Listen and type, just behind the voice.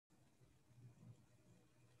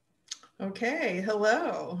Okay,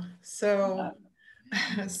 hello. So,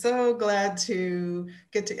 Uh, so glad to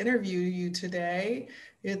get to interview you today.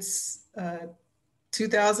 It's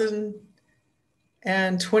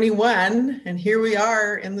 2021, and here we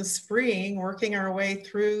are in the spring, working our way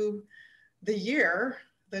through the year,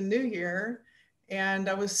 the new year. And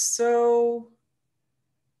I was so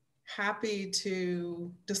happy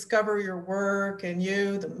to discover your work and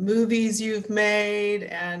the movies you've made,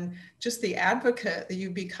 and just the advocate that you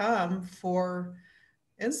become for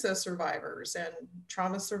incest survivors and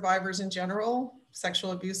trauma survivors in general,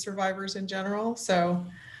 sexual abuse survivors in general. So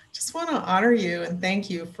just want to honor you and thank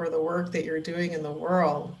you for the work that you're doing in the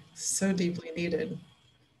world. So deeply needed.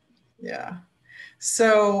 Yeah.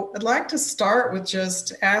 So I'd like to start with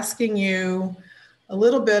just asking you a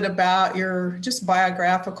little bit about your just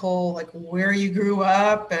biographical, like where you grew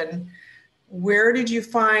up and where did you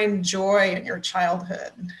find joy in your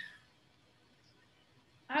childhood?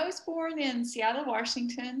 I was born in Seattle,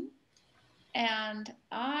 Washington, and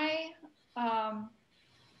um,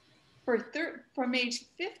 from age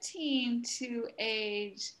 15 to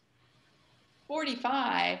age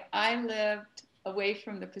 45, I lived away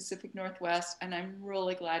from the Pacific Northwest, and I'm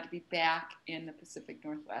really glad to be back in the Pacific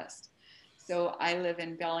Northwest. So I live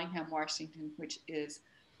in Bellingham, Washington, which is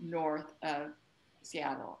north of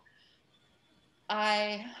Seattle.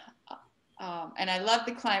 I and I love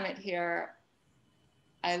the climate here.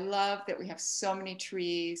 I love that we have so many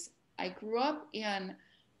trees. I grew up in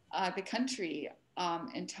the country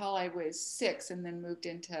until I was 6, and then moved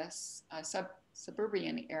into a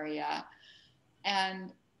suburban area.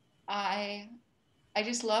 And I I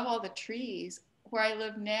just love all the trees. Where I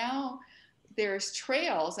live now, there's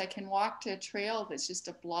trails. I can walk to a trail that's just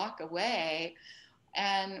a block away.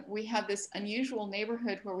 And we have this unusual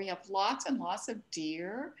neighborhood where we have lots and lots of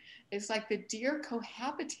deer. It's like the deer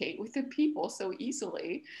cohabitate with the people so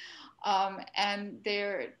easily, and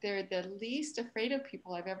they're the least afraid of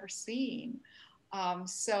people I've ever seen.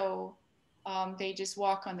 They just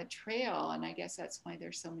walk on the trail, and I guess that's why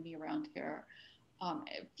there's so many around here. A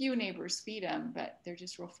few neighbors feed them, but they're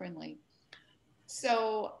just real friendly.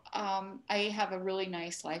 I have a really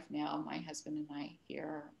nice life now. My husband and I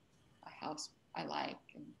here, a house I like,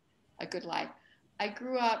 and a good life. I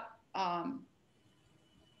grew up.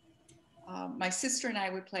 My sister and I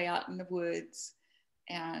would play out in the woods,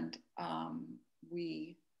 and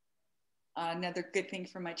we. Another good thing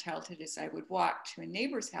from my childhood is I would walk to a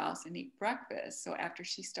neighbor's house and eat breakfast. So after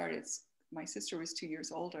she started, my sister was 2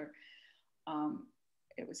 years older. Um,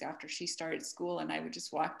 it was after she started school, and I would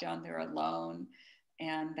just walk down there alone,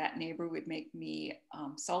 and that neighbor would make me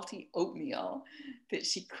salty oatmeal that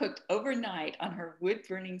she cooked overnight on her wood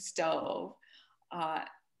burning stove.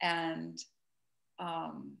 And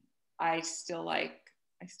um, I still like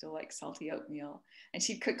I still like salty oatmeal. And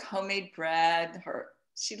she'd cook homemade bread.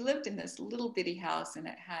 She lived in this little bitty house, and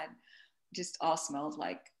it had just all smelled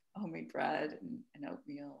like homemade bread and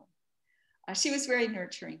oatmeal. She was very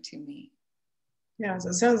nurturing to me. Yeah, so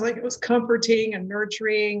it sounds like it was comforting and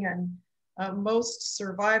nurturing. And most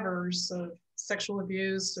survivors of sexual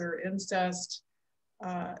abuse or incest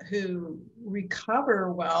who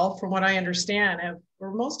recover well, from what I understand,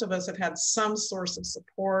 or most of us have had some source of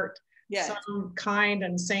support, Yes, some kind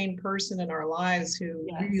and sane person in our lives who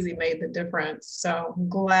yes. really made the difference. So I'm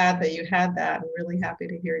glad that you had that, and really happy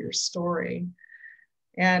to hear your story.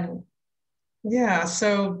 And yeah,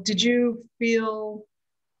 so did you feel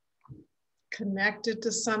connected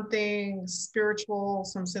to something spiritual,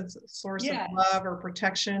 some sense of source of Yes. love or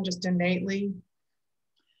protection just innately?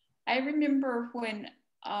 I remember when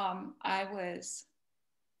I was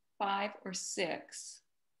 5 or 6,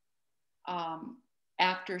 um,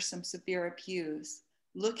 after some severe abuse,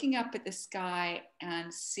 looking up at the sky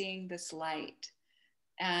and seeing this light.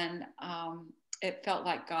 And it felt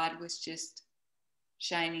like God was just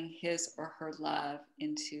shining his or her love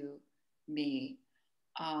into me.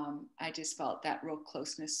 I just felt that real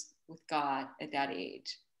closeness with God at that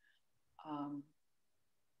age. Um,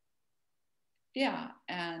 yeah,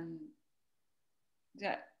 and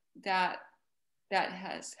that that that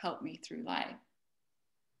has helped me through life.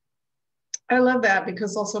 I love that,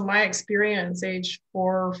 because also my experience, age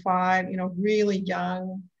 4 or 5, really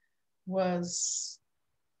young, was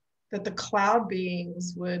that the cloud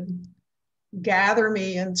beings would gather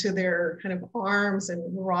me into their kind of arms and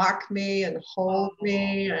rock me and hold Oh,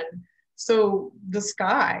 me. And so the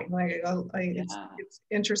sky, yeah, it's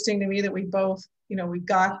interesting to me that we both, we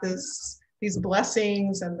got these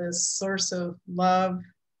blessings and this source of love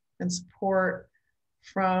and support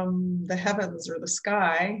from the heavens or the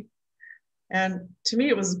sky. And to me,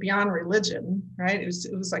 it was beyond religion, right? It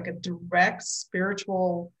was like a direct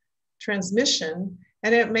spiritual transmission.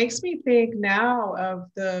 And it makes me think now of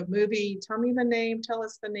the movie. Tell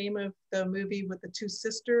us the name of the movie with the two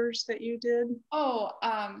sisters that you did. Oh,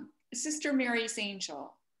 Sister Mary's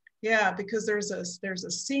Angel. Yeah, because there's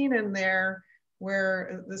a scene in there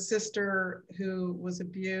where the sister who was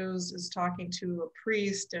abused is talking to a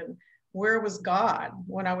priest, and where was God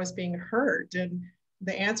when I was being hurt? And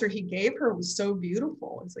the answer he gave her was so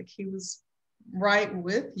beautiful. It's like he was right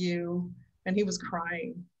with you, and he was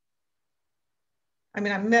crying. I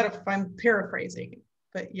mean, I'm paraphrasing,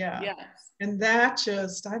 but yeah. Yes. And that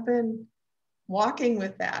just, I've been walking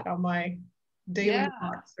with that on my daily Yeah.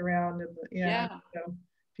 walks around. And yeah, Yeah. so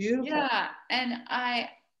beautiful. Yeah. And I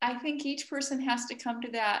think each person has to come to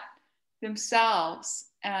that themselves.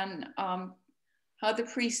 And how the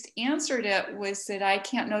priest answered it was that I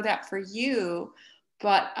can't know that for you,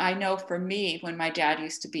 but I know for me, when my dad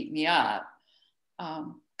used to beat me up,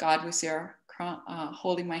 God was there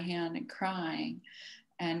holding my hand and crying.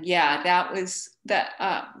 And yeah, that was that.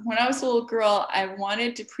 When I was a little girl, I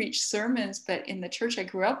wanted to preach sermons, but in the church I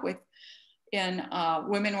grew up with,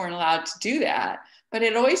 women weren't allowed to do that. But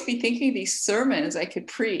I'd always be thinking of these sermons I could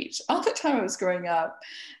preach all the time I was growing up,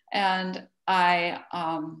 and that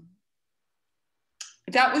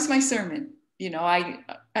was my sermon.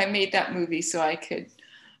 I made that movie so I could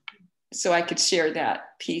share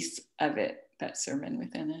that piece of it, that sermon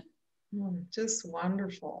within it. Just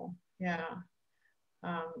wonderful. Yeah.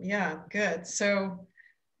 Yeah, good. So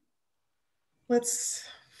let's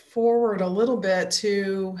forward a little bit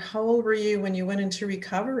to how old were you when you went into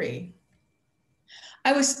recovery?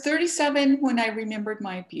 I was 37 when I remembered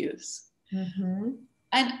my abuse. Mm-hmm.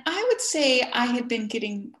 And I would say God had been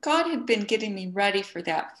getting me ready for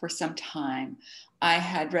that for some time. I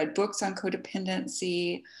had read books on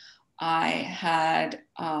codependency. I'd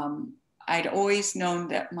always known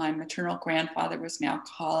that my maternal grandfather was an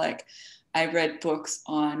alcoholic. I read books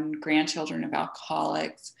on grandchildren of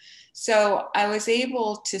alcoholics. So I was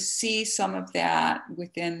able to see some of that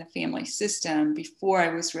within the family system before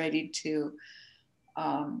I was ready to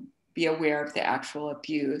be aware of the actual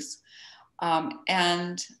abuse.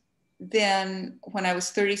 And then when I was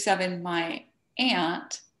 37, my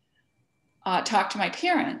aunt talked to my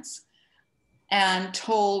parents and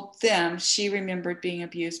told them she remembered being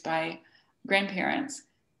abused by grandparents.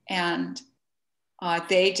 And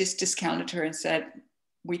they just discounted her and said,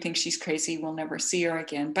 "We think she's crazy. We'll never see her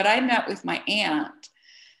again." But I met with my aunt.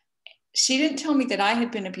 She didn't tell me that I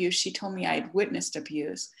had been abused. She told me I had witnessed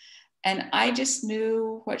abuse. And I just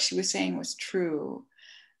knew what she was saying was true.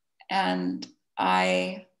 And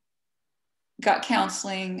I got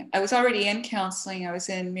counseling. I was already in counseling. I was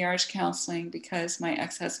in marriage counseling because my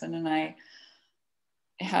ex-husband and I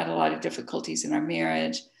had a lot of difficulties in our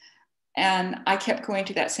marriage. And I kept going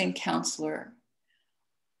to that same counselor.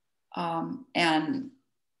 And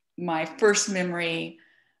my first memory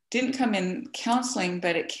didn't come in counseling,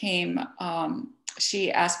 but it came,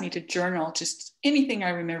 she asked me to journal just anything I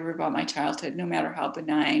remember about my childhood, no matter how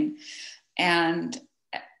benign. And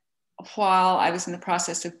while I was in the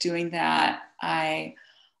process of doing that, I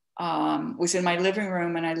was in my living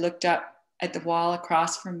room and I looked up at the wall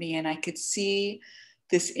across from me and I could see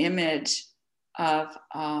this image of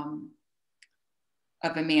a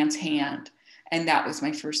man's hand. And that was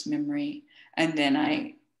my first memory. And then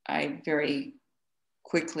I very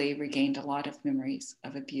quickly regained a lot of memories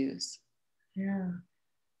of abuse. Yeah.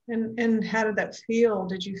 And how did that feel?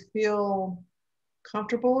 Did you feel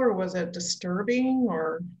comfortable, or was it disturbing,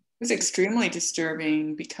 or? It was extremely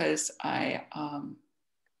disturbing because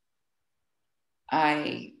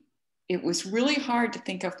it was really hard to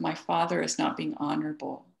think of my father as not being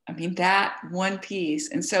honorable. I mean, that one piece.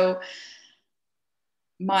 And so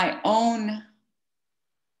my own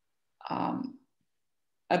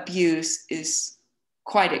abuse is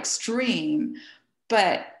quite extreme,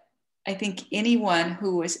 but I think anyone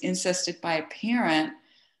who was incested by a parent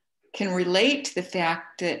can relate to the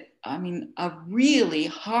fact that, I mean, a really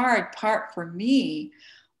hard part for me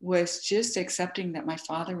was just accepting that my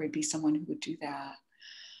father would be someone who would do that.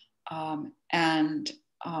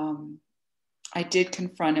 I did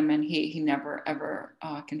confront him and he never ever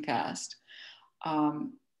confessed.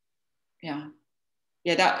 Yeah,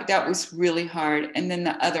 that was really hard. And then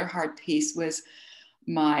the other hard piece was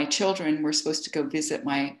my children were supposed to go visit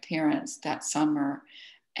my parents that summer.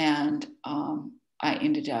 And I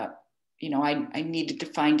ended up, I needed to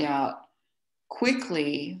find out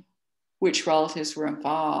quickly which relatives were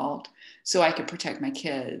involved so I could protect my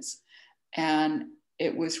kids. And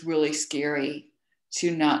it was really scary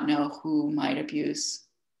to not know who might abuse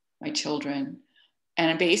my children.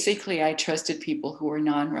 And basically, I trusted people who were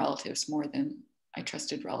non-relatives more than I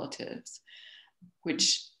trusted relatives,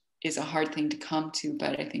 which is a hard thing to come to,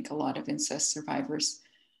 but I think a lot of incest survivors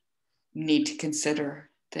need to consider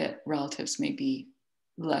that relatives may be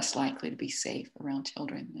less likely to be safe around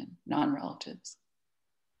children than non-relatives.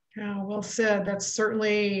 Yeah, well said. That's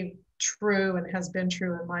certainly true and has been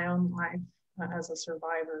true in my own life as a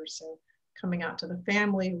survivor. So coming out to the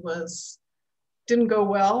family didn't go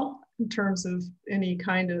well in terms of any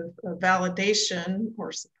kind of validation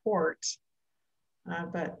or support.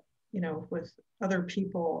 But, with other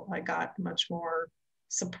people, I got much more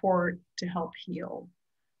support to help heal.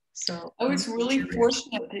 So I was really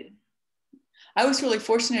fortunate. I was really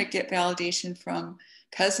fortunate to get validation from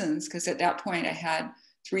cousins, because at that point I had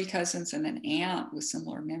 3 cousins and an aunt with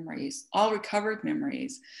similar memories, all recovered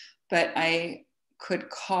memories. But I could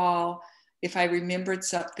call, if I remembered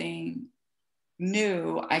something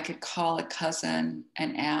new, I could call a cousin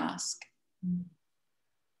and ask. Mm-hmm.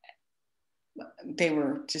 They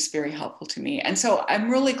were just very helpful to me. And so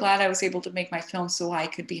I'm really glad I was able to make my film so I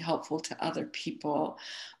could be helpful to other people,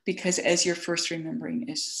 because as you're first remembering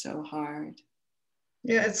is so hard.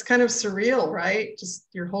 Yeah, it's kind of surreal, right? Just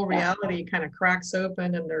your whole reality kind of cracks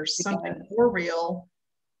open and there's something more real.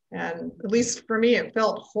 And at least for me, it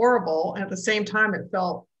felt horrible. And at the same time, it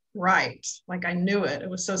felt right. Like I knew it. It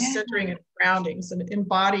was so centering and grounding. It's an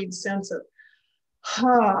embodied sense of,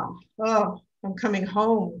 I'm coming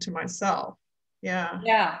home to myself. Yeah.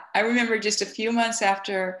 Yeah. I remember just a few months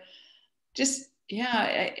after,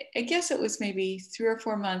 I guess it was maybe 3 or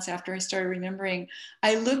 4 months after I started remembering,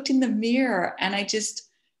 I looked in the mirror and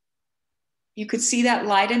you could see that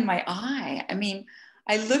light in my eye. I mean,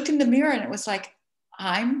 I looked in the mirror and it was like,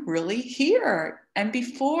 I'm really here. And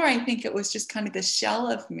before, I think it was just kind of the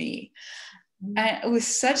shell of me. And it was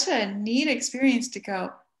such a neat experience to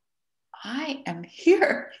go, I am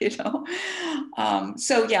here,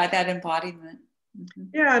 So yeah, that embodiment. Mm-hmm.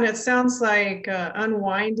 Yeah, and it sounds like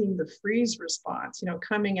unwinding the freeze response,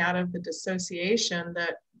 coming out of the dissociation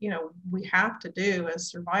that, we have to do as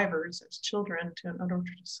survivors, as children, in order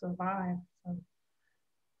to survive. So,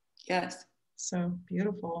 yes. So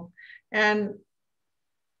beautiful. And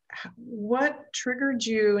what triggered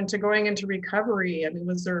you into going into recovery? I mean,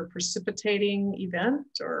 was there a precipitating event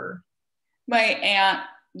or? My aunt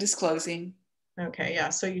disclosing. Okay, yeah.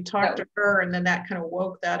 So you talked to her and then that kind of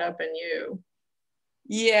woke that up in you.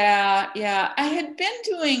 Yeah. I had been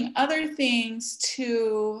doing other things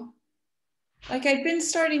too. Like I'd been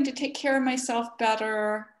starting to take care of myself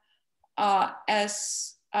better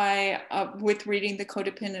as with reading the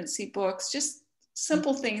codependency books, just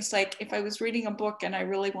simple things like if I was reading a book and I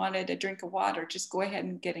really wanted a drink of water, just go ahead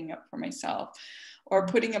and getting up for myself, or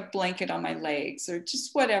putting a blanket on my legs, or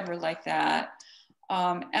just whatever like that.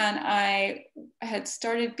 And I had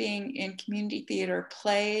started being in community theater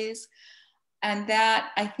plays, and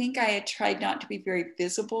that I think I had tried not to be very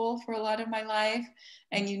visible for a lot of my life,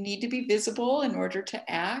 and you need to be visible in order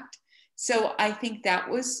to act. So I think that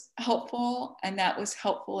was helpful, and that was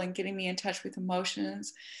helpful in getting me in touch with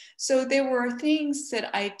emotions. So there were things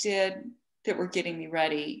that I did that were getting me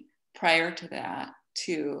ready prior to that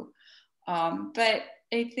too. But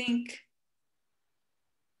I think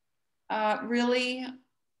really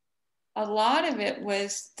a lot of it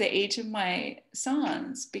was the age of my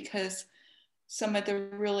sons, because some of the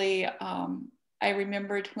really, I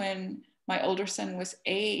remembered when my older son was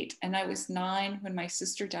 8 and I was 9 when my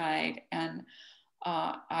sister died. And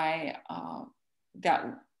I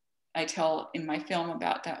tell in my film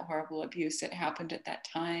about that horrible abuse that happened at that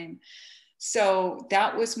time. So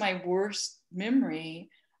that was my worst memory.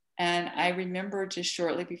 And I remember just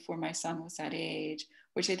shortly before my son was that age,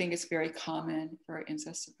 which I think is very common for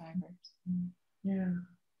incest survivors. Yeah.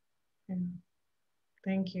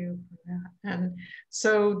 Thank you for that. And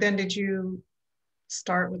so then did you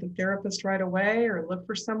start with a therapist right away or look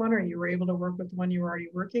for someone, or you were able to work with the one you were already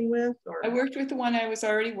working with? Or? I worked with the one I was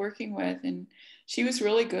already working with, and she was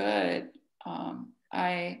really good.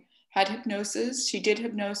 I had hypnosis. She did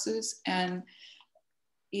hypnosis, and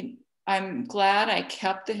I'm glad I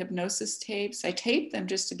kept the hypnosis tapes. I taped them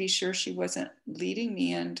just to be sure she wasn't leading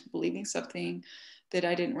me into believing something that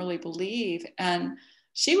I didn't really believe. And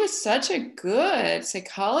she was such a good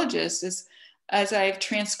psychologist. As I've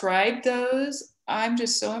transcribed those, I'm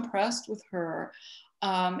just so impressed with her.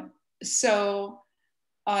 So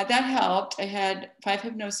that helped. I had 5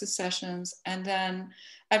 hypnosis sessions. And then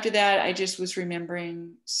after that, I just was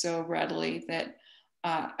remembering so readily that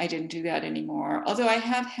I didn't do that anymore. Although I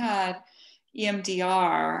have had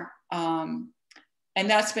EMDR, and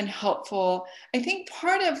that's been helpful. I think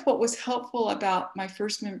part of what was helpful about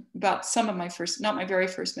about some of my first, not my very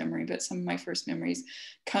first memory, but some of my first memories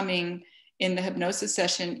coming in the hypnosis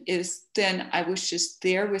session is then I was just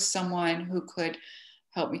there with someone who could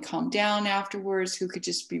help me calm down afterwards, who could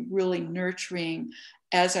just be really nurturing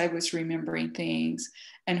as I was remembering things.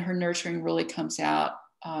 And her nurturing really comes out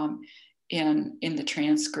in the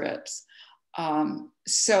transcripts.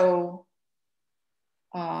 So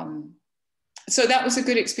that was a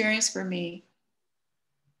good experience for me.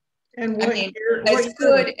 And I mean, as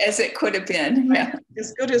good as it could have been. Right. Yeah.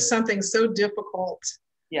 As good as something so difficult,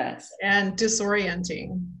 yes, and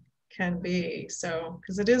disorienting can be. So,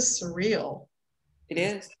 because it is surreal. It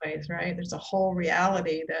is. Ways, right? There's a whole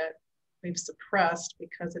reality that we've suppressed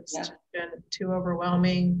because it's been too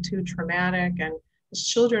overwhelming, too traumatic. And as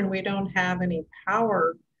children, we don't have any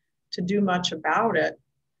power to do much about it.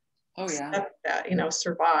 Oh yeah. Except that,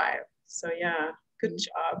 survive. So yeah, good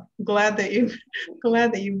job. Glad that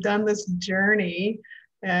you've done this journey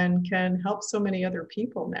and can help so many other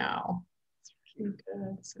people now. It's really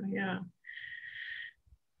good. So yeah.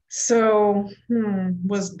 So,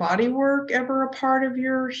 was body work ever a part of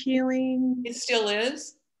your healing? It still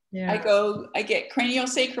is. Yeah. I get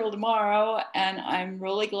craniosacral tomorrow, and I'm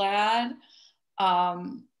really glad.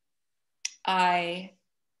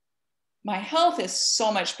 My health is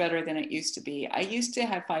so much better than it used to be. I used to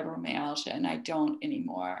have fibromyalgia, and I don't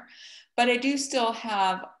anymore. But I do still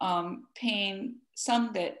have pain,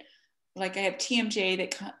 some that, like I have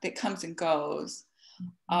TMJ that comes and goes.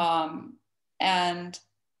 And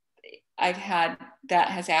that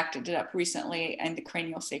has acted it up recently, and the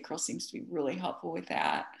craniosacral seems to be really helpful with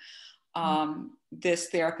that. This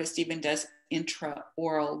therapist even does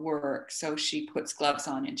intraoral work. So she puts gloves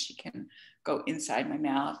on and she can go inside my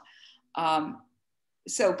mouth.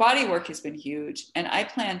 So body work has been huge. And I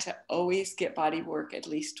plan to always get body work at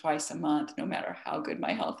least twice a month, no matter how good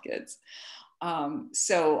my health gets.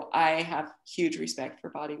 So I have huge respect for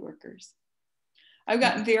body workers. I've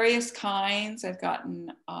gotten various kinds. I've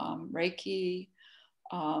gotten Reiki,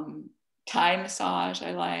 Thai massage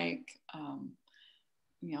I like,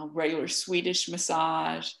 regular Swedish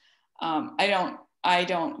massage. I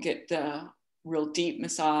don't get the real deep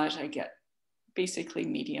massage. I get basically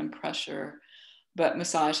medium pressure, but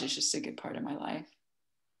massage is just a good part of my life.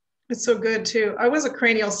 It's so good too. I was a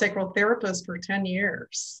craniosacral therapist for 10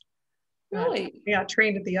 years. Really? Yeah,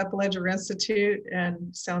 trained at the Ledger Institute,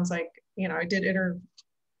 and sounds like, I did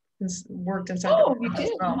worked inside the you did,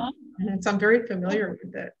 as well. Uh-huh. So I'm very familiar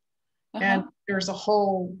with it. And there's a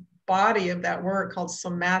whole body of that work called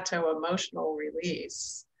somato-emotional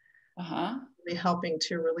release. Really helping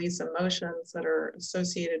to release emotions that are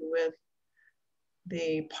associated with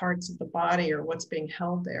the parts of the body or what's being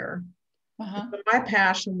held there. But my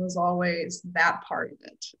passion was always that part of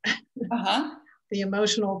it. The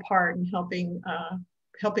emotional part, and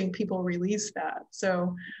helping people release that.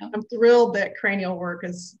 So I'm thrilled that cranial work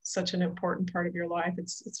is such an important part of your life.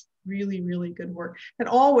 It's really, really good work. And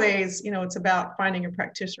always, it's about finding a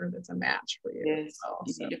practitioner that's a match for you. Yes,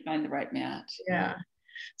 you need to find the right match. Yeah.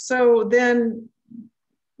 So then,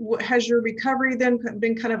 has your recovery then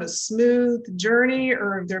been kind of a smooth journey,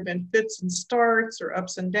 or have there been fits and starts or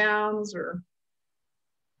ups and downs, or?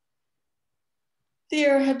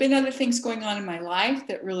 There have been other things going on in my life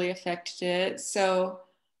that really affected it. So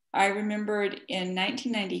I remembered in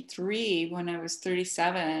 1993, when I was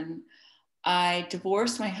 37, I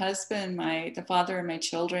divorced my husband, the father of my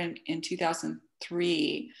children, in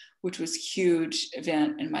 2003, which was a huge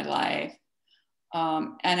event in my life.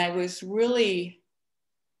 And I was really,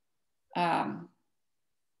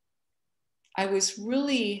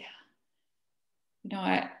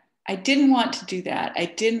 I didn't want to do that. I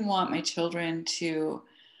didn't want my children to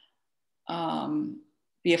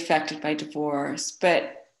be affected by divorce,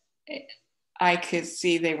 but I could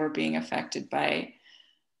see they were being affected by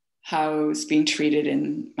how I was being treated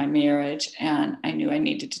in my marriage, and I knew I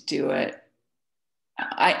needed to do it.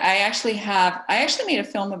 I actually made a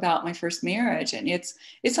film about my first marriage, and it's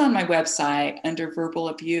on my website under verbal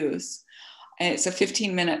abuse. And it's a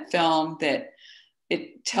 15-minute film that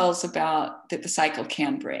it tells about that the cycle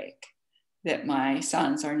can break, that my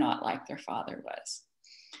sons are not like their father was.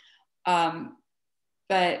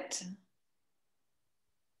 But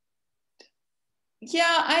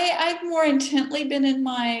yeah, I've more intently been in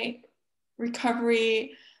my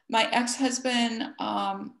recovery. My ex-husband,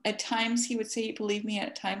 at times he would say he believed me,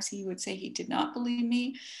 at times he would say he did not believe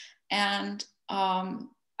me. And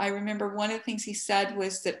I remember one of the things he said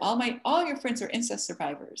was that all your friends are incest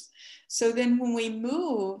survivors. So then when we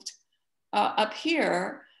moved up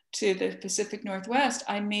here to the Pacific Northwest,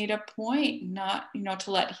 I made a point not,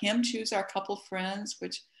 to let him choose our couple friends,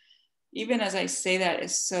 which even as I say that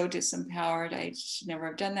is so disempowered. I should never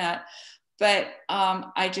have done that. but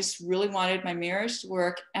I just really wanted my marriage to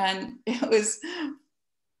work. And it was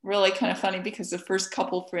really kind of funny because the first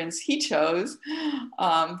couple friends he chose,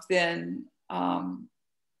 then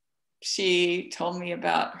she told me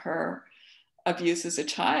about her abuse as a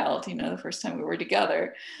child, you know, the first time we were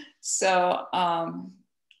together. So,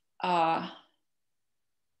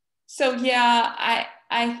 so yeah,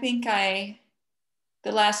 I think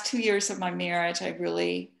the last 2 years of my marriage, I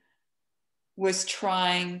really was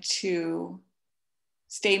trying to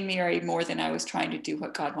stay married more than I was trying to do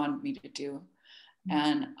what God wanted me to do.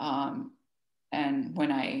 And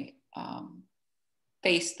when I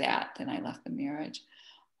faced that, then I left the marriage.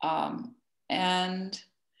 And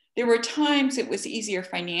there were times it was easier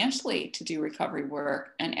financially to do recovery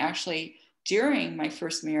work. And actually, during my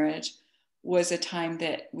first marriage was a time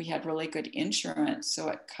that we had really good insurance. So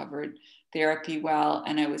it covered therapy well,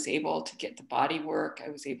 and I was able to get the body work. I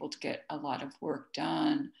was able to get a lot of work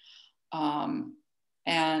done. And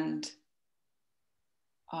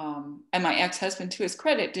my ex-husband, to his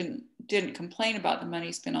credit, didn't complain about the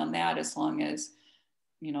money spent on that, as long as,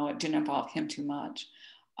 you know, it didn't involve him too much.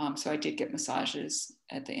 So I did get massages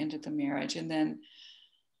at the end of the marriage. And then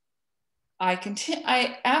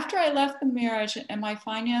after I left the marriage and my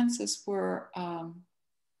finances were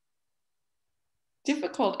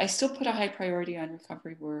difficult, I still put a high priority on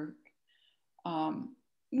recovery work.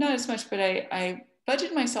 Not as much, but I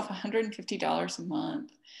budgeted myself $150 a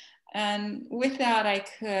month. And with that, I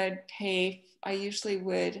could pay, I usually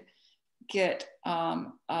would get a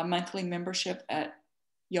monthly membership at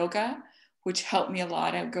yoga, which helped me a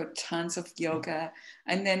lot. I would go tons of yoga,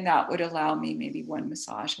 and then that would allow me maybe one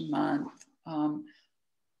massage a month.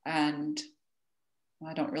 And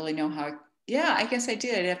I don't really know how, yeah, I guess I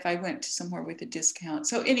did if I went to somewhere with a discount.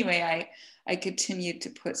 So anyway, I continued to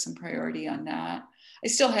put some priority on that. I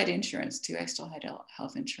still had insurance too. I still had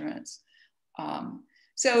health insurance.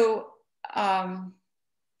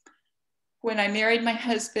 When I married my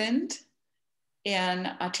husband in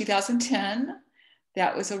 2010,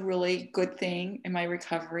 that was a really good thing in my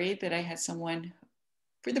recovery, that I had someone,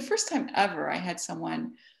 for the first time ever, I had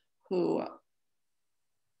someone who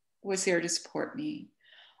was there to support me.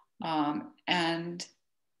 And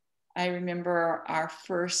I remember our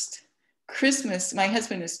first Christmas, my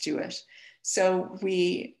husband is Jewish. So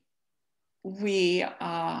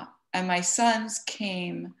and my sons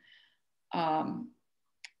came,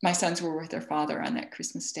 my sons were with their father on that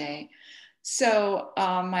Christmas day. So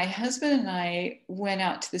my husband and I went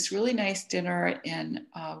out to this really nice dinner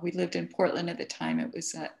we lived in Portland at the time. It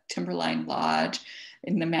was at Timberline Lodge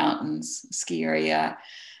in the mountains, ski area.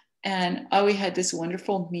 And we had this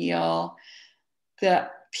wonderful meal. The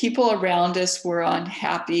people around us were on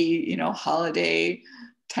happy, you know, holiday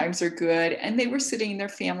times are good. And they were sitting in their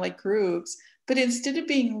family groups. But instead of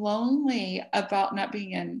being lonely about not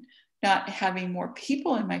having more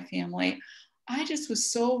people in my family, I just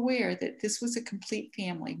was so aware that this was a complete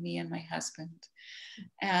family, me and my husband.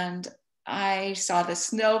 And I saw the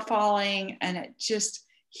snow falling, and it just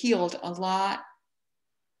healed a lot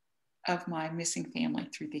of my missing family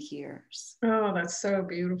through the years. Oh, that's so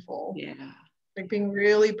beautiful. Yeah. Like being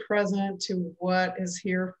really present to what is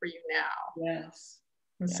here for you now. Yes.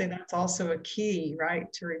 And say that's also a key,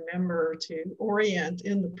 right? To remember to orient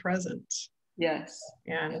in the present. Yes.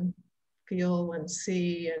 And feel and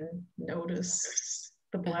see and notice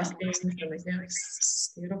the blessings and the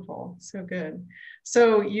gifts. Beautiful. So good.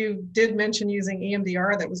 So you did mention using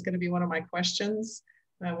EMDR. That was going to be one of my questions.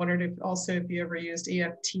 I wondered if you ever used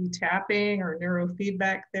EFT tapping or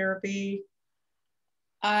neurofeedback therapy.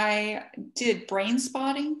 I did brain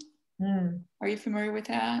spotting. Are you familiar with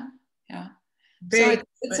that? Yeah. Big, so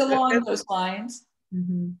it's along those lines.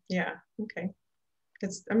 Yeah. Okay.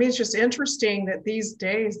 It's just interesting that these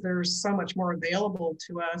days there's so much more available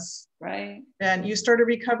to us. Right. And you started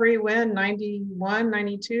recovery when? 91,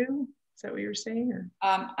 92? Is that what you're saying? Or?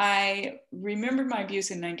 I remember my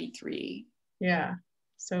abuse in 93. Yeah.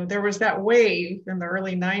 So there was that wave in the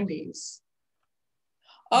early 90s.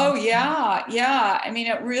 Oh, yeah. Yeah. I mean,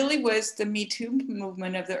 it really was the Me Too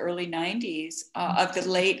movement of the early 90s, of the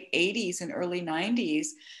late 80s and early 90s.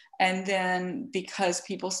 And then because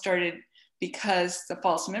the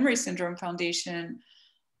False Memory Syndrome Foundation,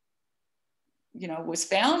 you know, was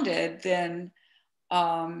founded, then,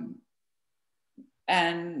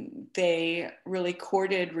 and they really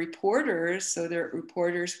courted reporters, so their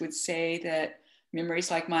reporters would say that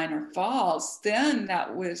memories like mine are false, then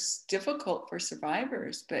that was difficult for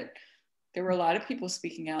survivors. But there were a lot of people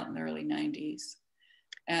speaking out in the early 90s.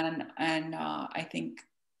 And I think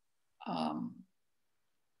a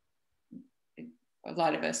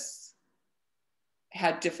lot of us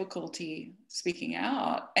had difficulty speaking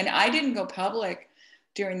out. And I didn't go public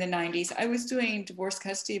during the 90s. I was doing divorce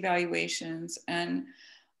custody evaluations, and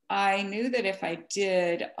I knew that if I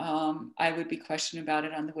did, I would be questioned about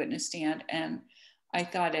it on the witness stand. And I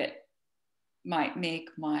thought it might make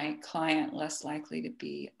my client less likely to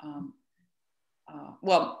be,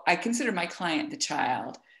 well, I consider my client the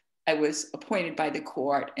child. I was appointed by the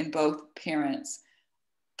court, and both parents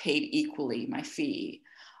paid equally my fee.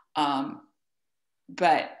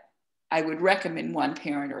 But I would recommend one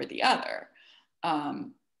parent or the other.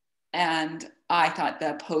 And I thought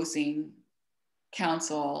the opposing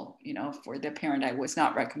counsel, you know, for the parent I was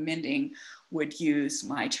not recommending, would use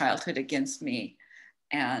my childhood against me,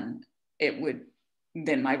 and it would,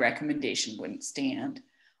 then my recommendation wouldn't stand.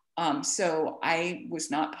 So I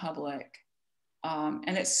was not public.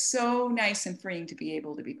 And it's so nice and freeing to be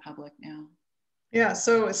able to be public now. Yeah,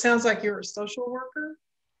 so it sounds like you're a social worker.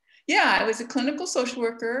 Yeah, I was a clinical social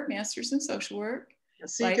worker, master's in social work.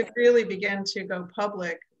 So you could really begin to go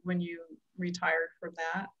public when you retired from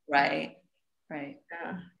that. Right, right.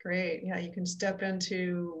 Yeah, great. Yeah, you can step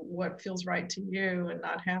into what feels right to you and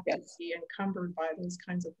not have to be encumbered by those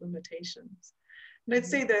kinds of limitations. And I'd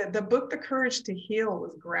say the book, The Courage to Heal,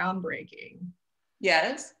 was groundbreaking.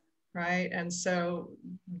 Yes. Right. And so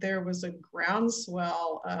there was a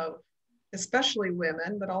groundswell of, especially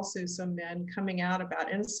women, but also some men, coming out about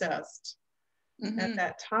incest at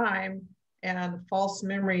that time. And False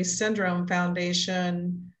Memory Syndrome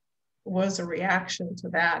Foundation was a reaction to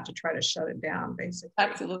that, to try to shut it down, basically.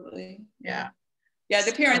 Absolutely. Yeah. Yeah,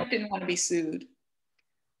 the parents didn't want to be sued.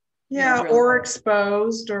 Yeah, you know, really. Or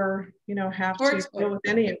exposed, or, you know, have to deal with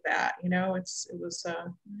any of that. You know, it was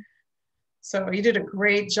so you did a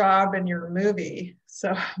great job in your movie. So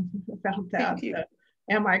about that, the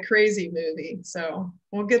Am I Crazy movie. So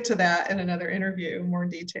we'll get to that in another interview, more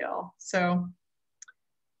detail. So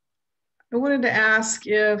I wanted to ask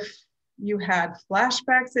if you had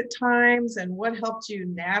flashbacks at times, and what helped you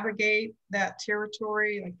navigate that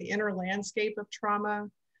territory, like the inner landscape of trauma,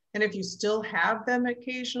 and if you still have them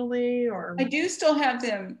occasionally. Or I do still have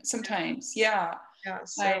them sometimes. Yeah. Yeah.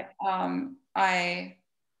 So.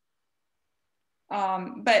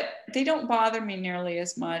 But they don't bother me nearly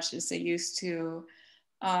as much as they used to.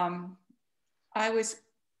 I was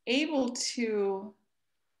able to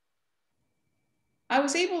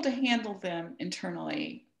handle them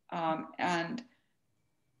internally, and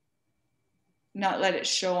not let it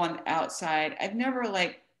show on the outside. I've never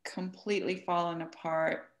like completely fallen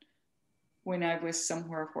apart when I was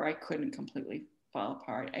somewhere where I couldn't completely fall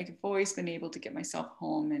apart. I've always been able to get myself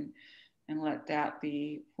home and let that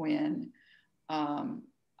be when.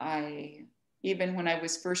 Even when I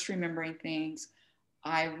was first remembering things,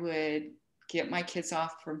 I would get my kids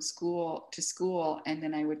off from school to school, and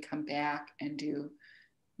then I would come back and do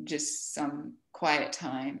just some quiet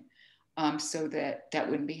time, so that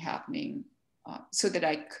wouldn't be happening, so that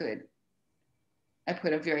I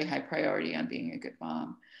put a very high priority on being a good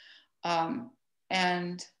mom.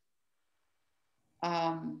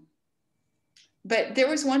 But there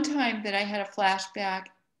was one time that I had a flashback,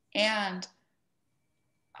 and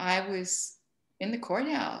I was in the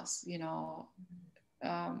courthouse, you know,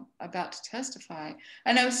 about to testify,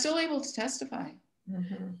 and I was still able to testify.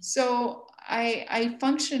 So I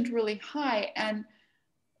functioned really high, and,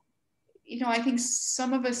 you know, I think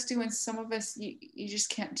some of us do, and some of us, you just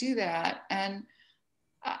can't do that. And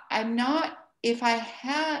I'm not, if I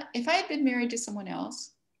had been married to someone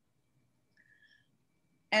else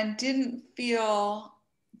and didn't feel,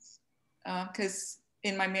 because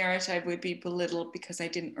in my marriage I would be belittled because I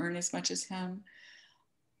didn't earn as much as him,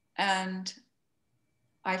 and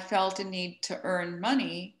I felt a need to earn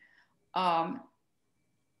money.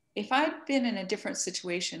 If I'd been in a different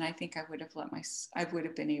situation, I think I would have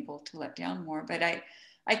been able to let down more, but I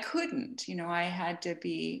couldn't. You know, I had to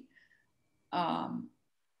be, I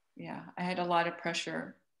had a lot of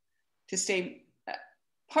pressure to stay.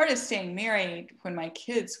 Part of staying married when my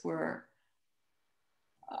kids were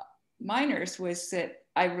minors was that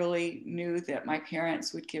I really knew that my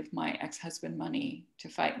parents would give my ex-husband money to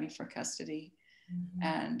fight me for custody.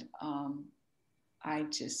 And I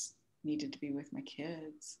just needed to be with my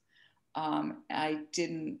kids.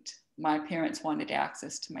 My parents wanted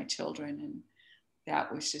access to my children, and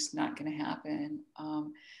that was just not going to happen.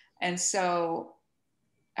 And so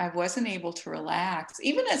I wasn't able to relax.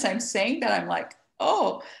 Even as I'm saying that, I'm like,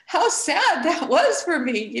 oh, how sad that was for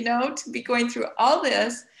me, you know, to be going through all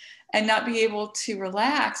this and not be able to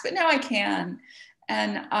relax. But now I can.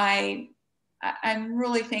 And I'm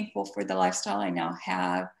really thankful for the lifestyle I now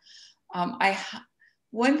have.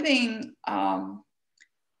 One thing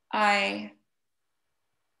I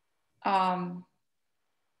I'm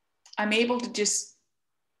able to just,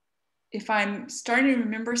 if I'm starting to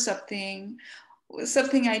remember something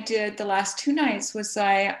I did the last 2 nights was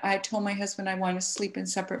I told my husband I wanted to sleep in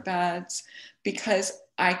separate beds because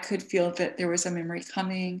I could feel that there was a memory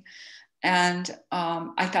coming, and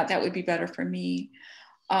I thought that would be better for me.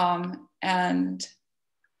 And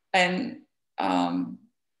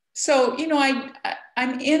so, you know,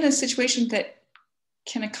 I'm in a situation that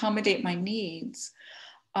can accommodate my needs.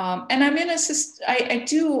 And I'm in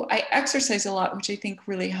I exercise a lot, which I think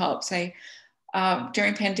really helps.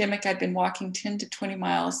 During pandemic, I've been walking 10 to 20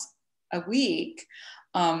 miles a week,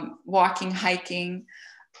 walking, hiking,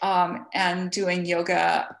 and doing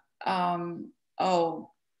yoga.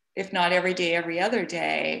 If not every day, every other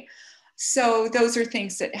day. So those are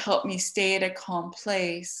things that help me stay at a calm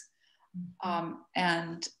place.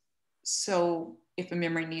 And so if a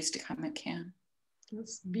memory needs to come, it can.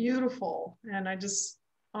 That's beautiful. And I just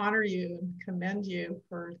honor you and commend you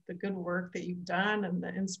for the good work that you've done and the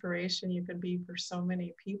inspiration you can be for so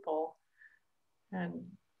many people. And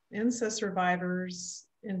incest survivors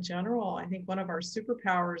in general, I think one of our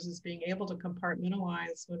superpowers is being able to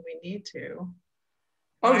compartmentalize when we need to.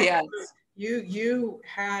 Oh, yes. You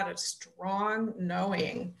had a strong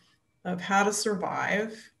knowing of how to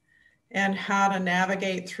survive and how to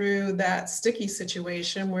navigate through that sticky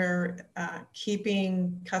situation where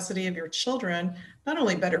keeping custody of your children, not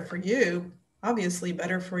only better for you, obviously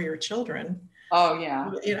better for your children. Oh,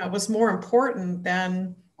 yeah. You know, was more important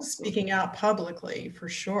than speaking out publicly, for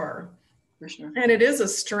sure. For sure. And it is a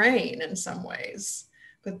strain in some ways,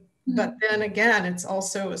 but then again, it's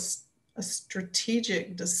also a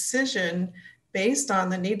strategic decision based on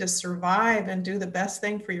the need to survive and do the best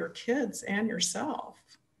thing for your kids and yourself.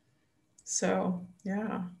 So,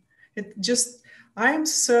 yeah, I am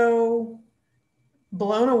so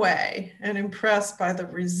blown away and impressed by the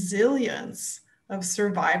resilience of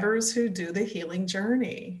survivors who do the healing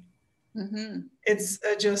journey. Mm-hmm. It's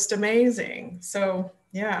just amazing. So,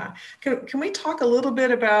 yeah. Can we talk a little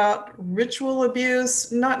bit about ritual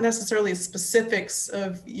abuse? Not necessarily specifics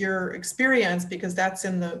of your experience, because that's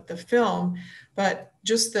in the film, but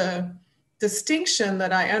just the distinction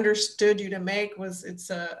that I understood you to make was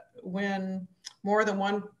when more than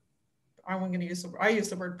one, I use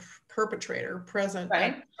the word perpetrator present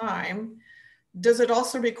at the time. Does it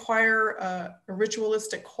also require a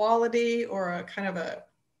ritualistic quality or a kind of a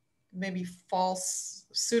maybe false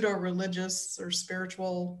pseudo-religious or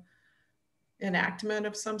spiritual enactment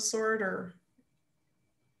of some sort? Or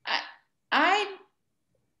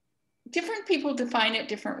different people define it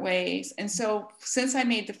different ways. And so since I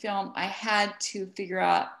made the film, I had to figure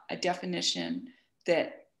out a definition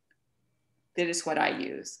that is what I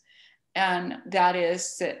use. And that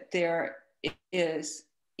is that there is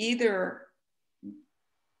either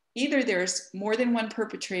there's more than one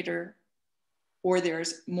perpetrator or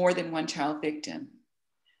there's more than one child victim.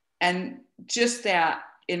 And just that,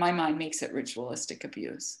 in my mind, makes it ritualistic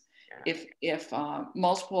abuse. Yeah. If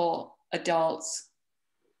multiple adults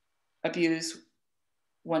abuse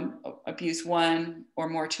one or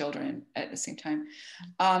more children at the same time,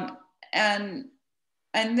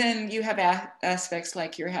 and then you have aspects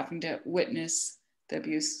like you're having to witness the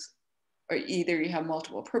abuse, or either you have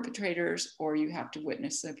multiple perpetrators or you have to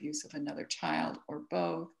witness the abuse of another child, or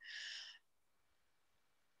both.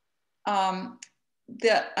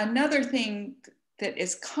 Another thing that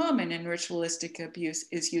is common in ritualistic abuse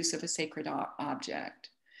is use of a sacred object,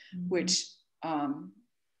 mm-hmm. which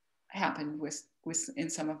happened with in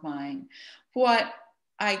some of mine. What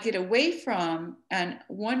I get away from, and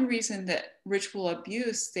one reason that ritual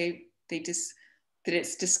abuse that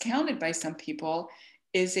it's discounted by some people,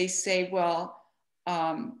 is they say, well,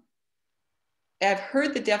 I've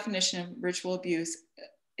heard the definition of ritual abuse.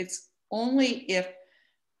 It's only if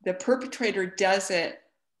the perpetrator does it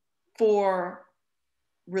for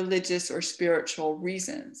religious or spiritual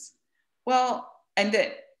reasons. Well, and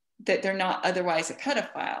that they're not otherwise a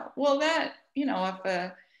pedophile. Well, that, you know,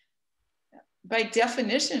 by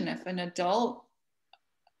definition, if an adult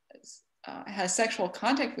has sexual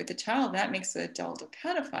contact with a child, that makes the adult a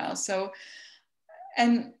pedophile. So,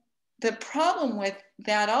 and the problem with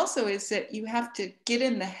that also is that you have to get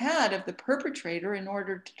in the head of the perpetrator in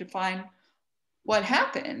order to define what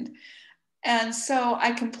happened. And so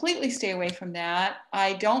I completely stay away from that.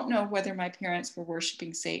 I don't know whether my parents were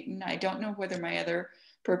worshiping Satan. I don't know whether my other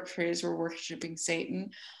perpetrators were worshiping Satan.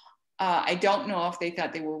 I don't know if they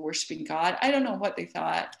thought they were worshiping God. I don't know what they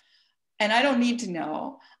thought. And I don't need to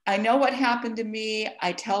know. I know what happened to me.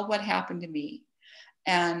 I tell what happened to me.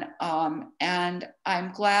 And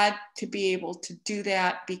I'm glad to be able to do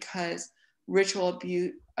that, because ritual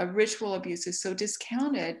a ritual abuse is so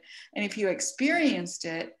discounted. And if you experienced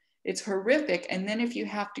it, it's horrific. And then if you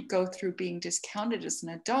have to go through being discounted as an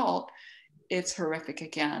adult, it's horrific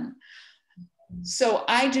again. So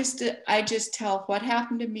I just tell what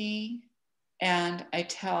happened to me, and I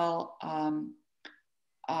tell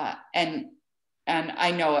and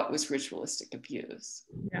I know it was ritualistic abuse.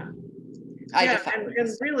 Yeah. And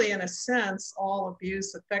Really, in a sense, all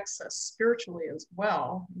abuse affects us spiritually as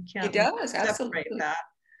well. You can't does, separate absolutely. that.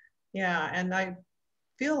 Yeah, and I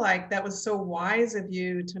feel like that was so wise of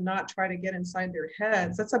you to not try to get inside their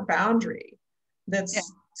heads. That's a boundary.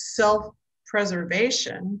 That's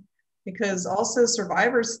self-preservation, because also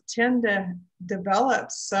survivors tend to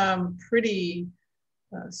develop some pretty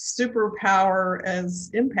superpower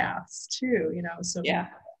as empaths too, you know. So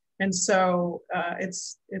and so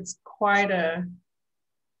it's quite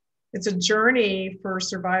it's a journey for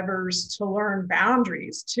survivors to learn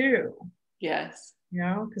boundaries too. Yes. You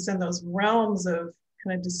know, because in those realms of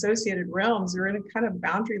kind of dissociated realms, you're in a kind of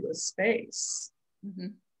boundaryless space. Mm-hmm.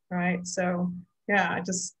 Right. So yeah,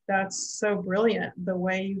 that's so brilliant. The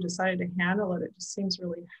way you decided to handle it, it just seems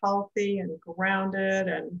really healthy and grounded,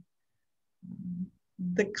 and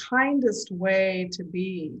the kindest way to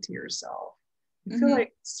be to yourself. I feel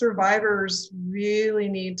like survivors really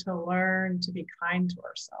need to learn to be kind to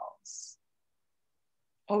ourselves.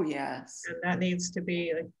 Oh, yes. And that needs to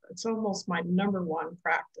be, like, it's almost my number one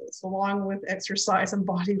practice, along with exercise and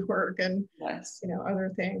body work and, you know,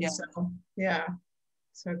 other things. Yes. So, yeah.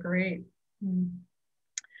 So great.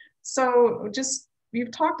 So just,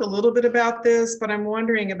 you've talked a little bit about this, but I'm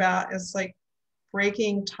wondering about, it's like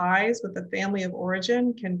breaking ties with the family of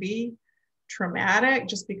origin can be traumatic,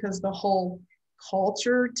 just because the whole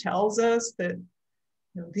culture tells us that,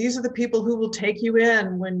 you know, these are the people who will take you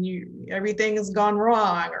in when everything has gone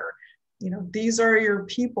wrong, or, you know, these are your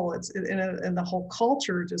people. It's and the whole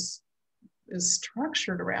culture just is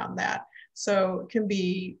structured around that. So it can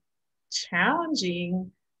be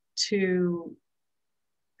challenging to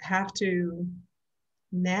have to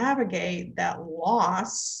navigate that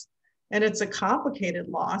loss. And it's a complicated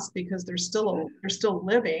loss because they're still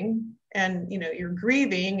living, and, you know, you're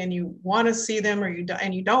grieving and you want to see them, or you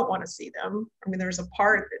don't want to see them. I mean, there's a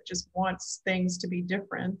part that just wants things to be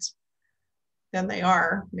different than they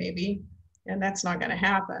are, maybe, and that's not going to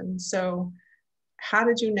happen. So how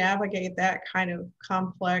did you navigate that kind of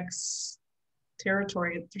complex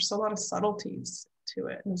territory? There's a lot of subtleties to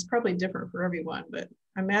it, and it's probably different for everyone, but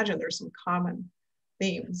I imagine there's some common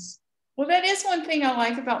themes. Well, that is one thing I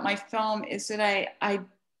like about my film, is that I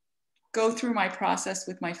go through my process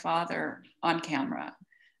with my father on camera.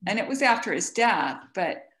 And it was after his death,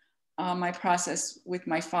 but my process with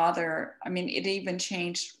my father, I mean, it even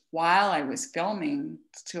changed while I was filming,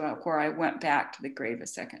 to where I went back to the grave a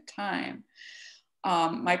second time.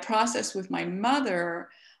 My process with my mother,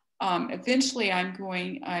 eventually I'm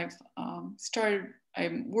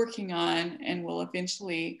working on, and will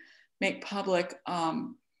eventually make public,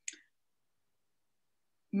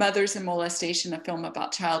 Mothers and Molestation, a film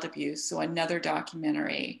about child abuse, so another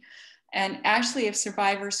documentary. And actually, if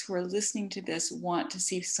survivors who are listening to this want to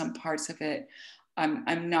see some parts of it,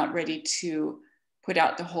 I'm not ready to put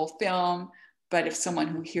out the whole film, but if someone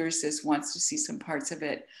who hears this wants to see some parts of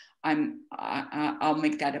it, I'll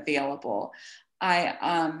make that available.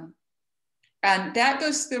 And that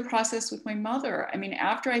goes through the process with my mother. I mean,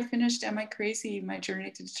 after I finished Am I Crazy? My Journey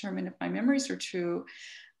to Determine If My Memories Are True,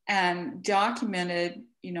 and documented,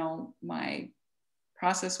 you know, my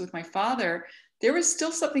process with my father, there was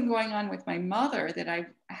still something going on with my mother that I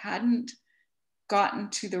hadn't gotten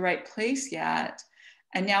to the right place yet.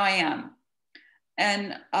 And now I am.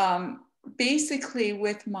 And basically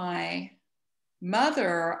with my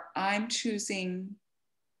mother, I'm choosing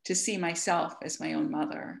to see myself as my own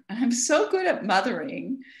mother. And I'm so good at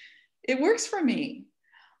mothering. It works for me.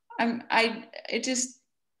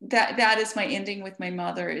 That is my ending with my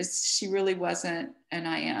mother, is she really wasn't, and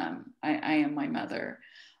I am my mother.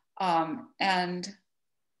 And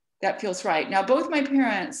that feels right. Now, both my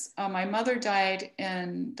parents, my mother died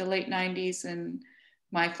in the late 90s and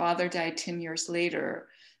my father died 10 years later.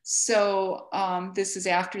 So this is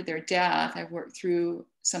after their death. I worked through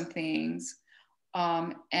some things,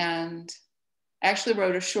 and actually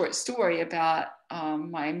wrote a short story about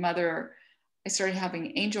my mother. I started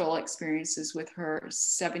having angel experiences with her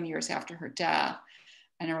 7 years after her death,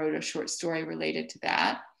 and I wrote a short story related to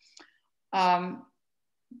that.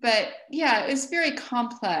 But yeah, it's very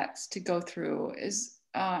complex to go through,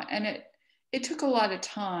 and it took a lot of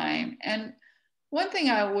time. And One thing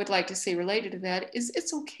I would like to say related to that is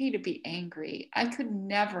it's okay to be angry. I could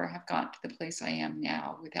never have gotten to the place I am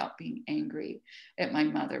now without being angry at my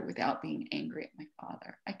mother, without being angry at my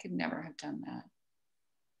father. I could never have done that.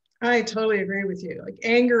 I totally agree with you. Like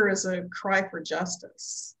anger is a cry for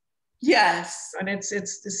justice. Yes. And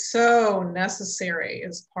it's so necessary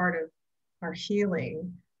as part of our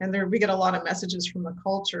healing. And there we get a lot of messages from the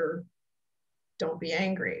culture, don't be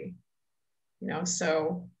angry.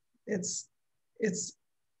 So it's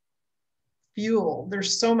fuel.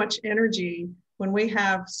 There's so much energy when we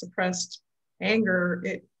have suppressed anger,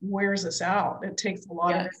 it wears us out. It takes a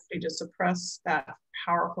lot of energy to suppress that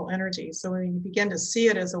powerful energy. So when you begin to see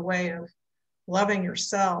it as a way of loving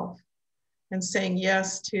yourself and saying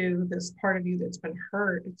yes to this part of you that's been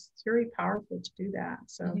hurt, it's very powerful to do that.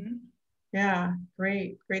 So yeah,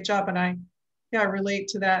 great job. And I relate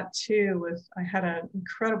to that too. I had an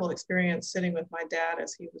incredible experience sitting with my dad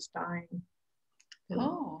as he was dying.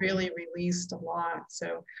 Really released a lot.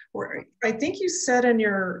 So I think you said in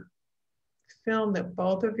your film that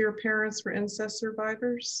both of your parents were incest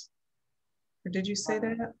survivors, or did you say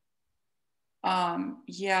that?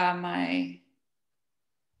 Yeah,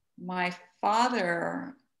 my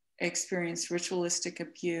father experienced ritualistic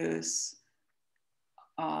abuse,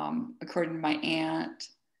 according to my aunt.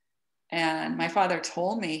 And my father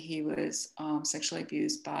told me he was sexually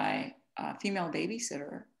abused by a female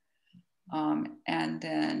babysitter, and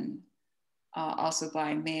then also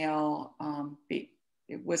by male.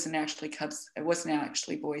 It wasn't actually Cubs. It wasn't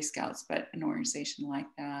actually Boy Scouts, but an organization like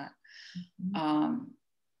that.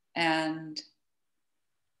 And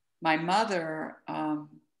my mother, I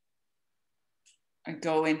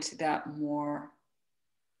go into that more,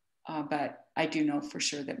 but I do know for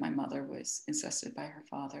sure that my mother was incested by her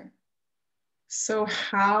father. So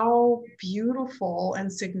how beautiful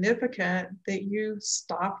and significant that you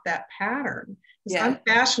stopped that pattern. Because I'm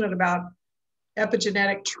passionate about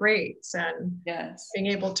epigenetic traits and being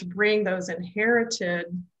able to bring those inherited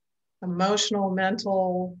emotional,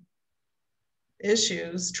 mental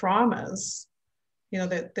issues, traumas,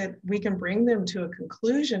 that we can bring them to a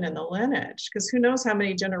conclusion in the lineage, because who knows how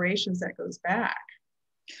many generations that goes back.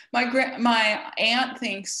 My aunt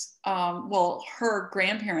thinks, her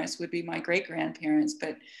grandparents would be my great grandparents,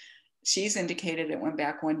 but she's indicated it went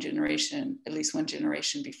back one generation, at least one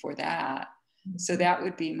generation before that. So that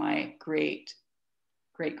would be my great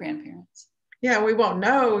grandparents. Yeah, we won't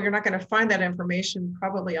know. You're not going to find that information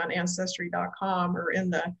probably on ancestry.com or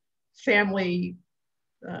in the family,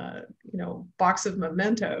 box of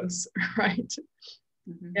mementos, right?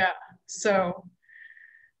 Yeah. So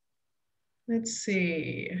let's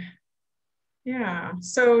see. Yeah.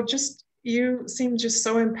 So you seem just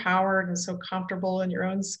so empowered and so comfortable in your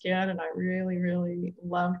own skin. And I really, really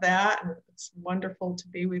love that. And it's wonderful to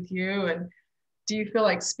be with you. And do you feel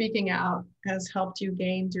like speaking out has helped you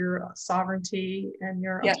gain your sovereignty and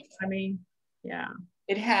your autonomy? Yeah.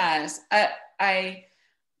 It has. I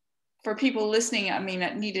for people listening, I mean,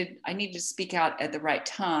 I needed to speak out at the right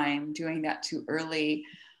time. Doing that too early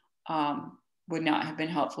would not have been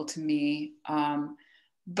helpful to me.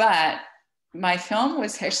 But my film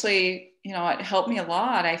was actually, it helped me a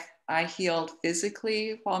lot. I healed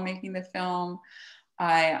physically while making the film.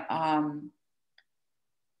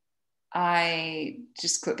 I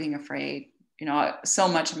just quit being afraid. So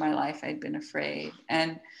much of my life I'd been afraid,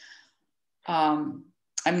 and I'm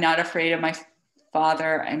not afraid of my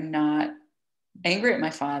father. I'm not angry at my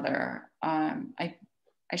father. I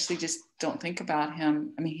actually just don't think about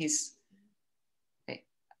him. I mean, he's,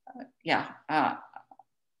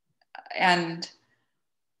 and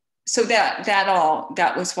so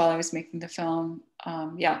that was while I was making the film.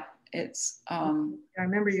 It's. I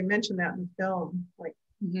remember you mentioned that in the film, like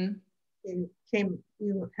you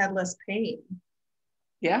had less pain.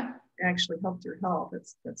 Yeah. It actually helped your health.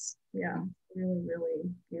 That's really, really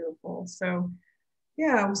beautiful. So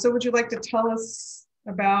would you like to tell us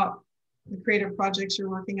about the creative projects you're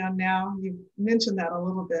working on now? You mentioned that a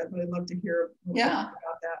little bit, but I'd love to hear a little bit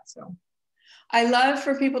about that. So I love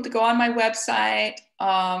for people to go on my website.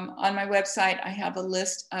 On my website, I have a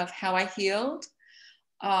list of how I healed.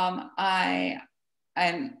 I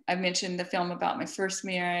mentioned the film about my first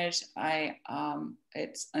marriage.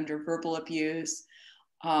 It's under verbal abuse.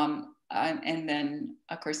 And then,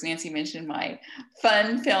 of course, Nancy mentioned my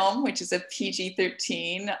fun film, which is a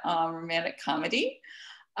PG-13 romantic comedy.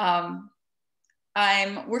 I'm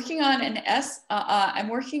working on I'm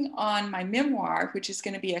working on my memoir, which is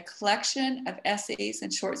going to be a collection of essays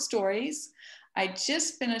and short stories. I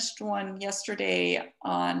just finished one yesterday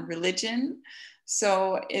on religion.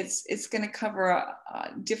 So it's going to cover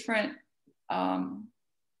different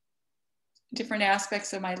different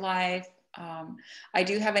aspects of my life. I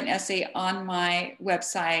do have an essay on my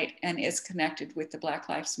website, and it's connected with the Black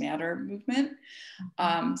Lives Matter movement.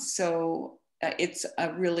 So it's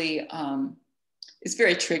a really, it's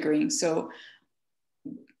very triggering. So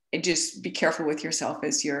just be careful with yourself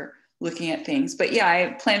as you're looking at things. But yeah,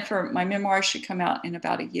 I plan for my memoir should come out in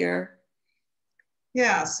about a year.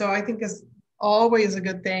 Yeah, so I think it's always a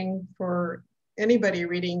good thing for anybody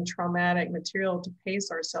reading traumatic material to pace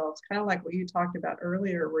ourselves, kind of like what you talked about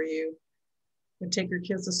earlier, where you would take your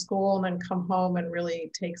kids to school and then come home and really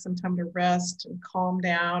take some time to rest and calm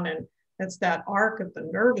down. And that's that arc of the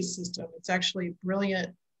nervous system. It's actually a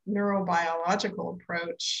brilliant neurobiological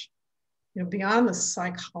approach, you know, beyond the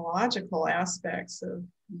psychological aspects of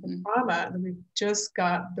the trauma, that we've just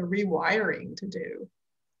got the rewiring to do.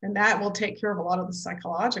 And that will take care of a lot of the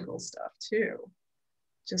psychological stuff too.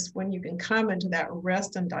 Just when you can come into that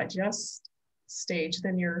rest and digest stage,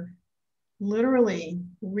 then you're literally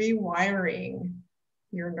rewiring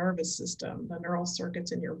your nervous system, the neural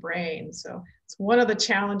circuits in your brain. So it's one of the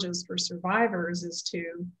challenges for survivors is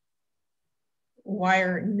to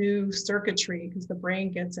wire new circuitry because the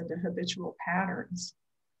brain gets into habitual patterns.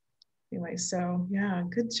 Anyway, so yeah,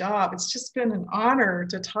 good job. It's just been an honor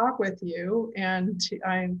to talk with you, and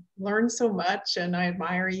I learned so much, and I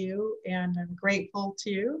admire you, and I'm grateful to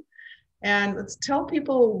you. And let's tell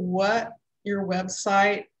people what your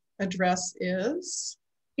website address is.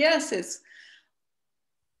 Yes, it's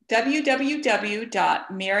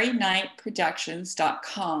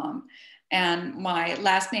www.maryknightproductions.com. And my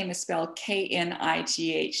last name is spelled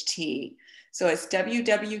Knight. So it's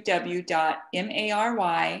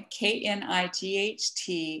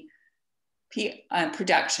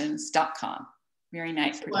www.maryknightproductions.com. Mary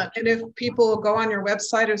Knight Productions. And if people go on your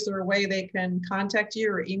website, is there a way they can contact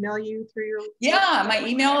you or email you through your? Yeah, my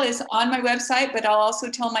email is on my website, but I'll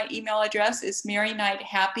also tell my email address is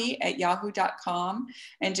maryknighthappy@yahoo.com.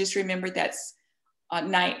 And just remember that's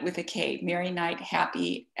night with a K,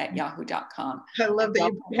 maryknighthappy@yahoo.com. I love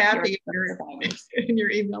that you happy in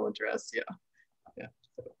your email address. Yeah. Yeah.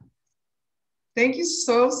 Thank you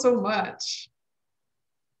so, so much.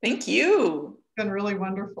 Thank you. It's been really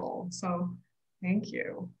wonderful. So thank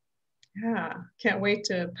you. Yeah. Can't wait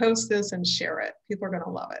to post this and share it. People are going to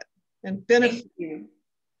love it and benefit. Thank you.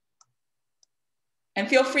 And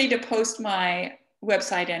feel free to post my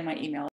website and my email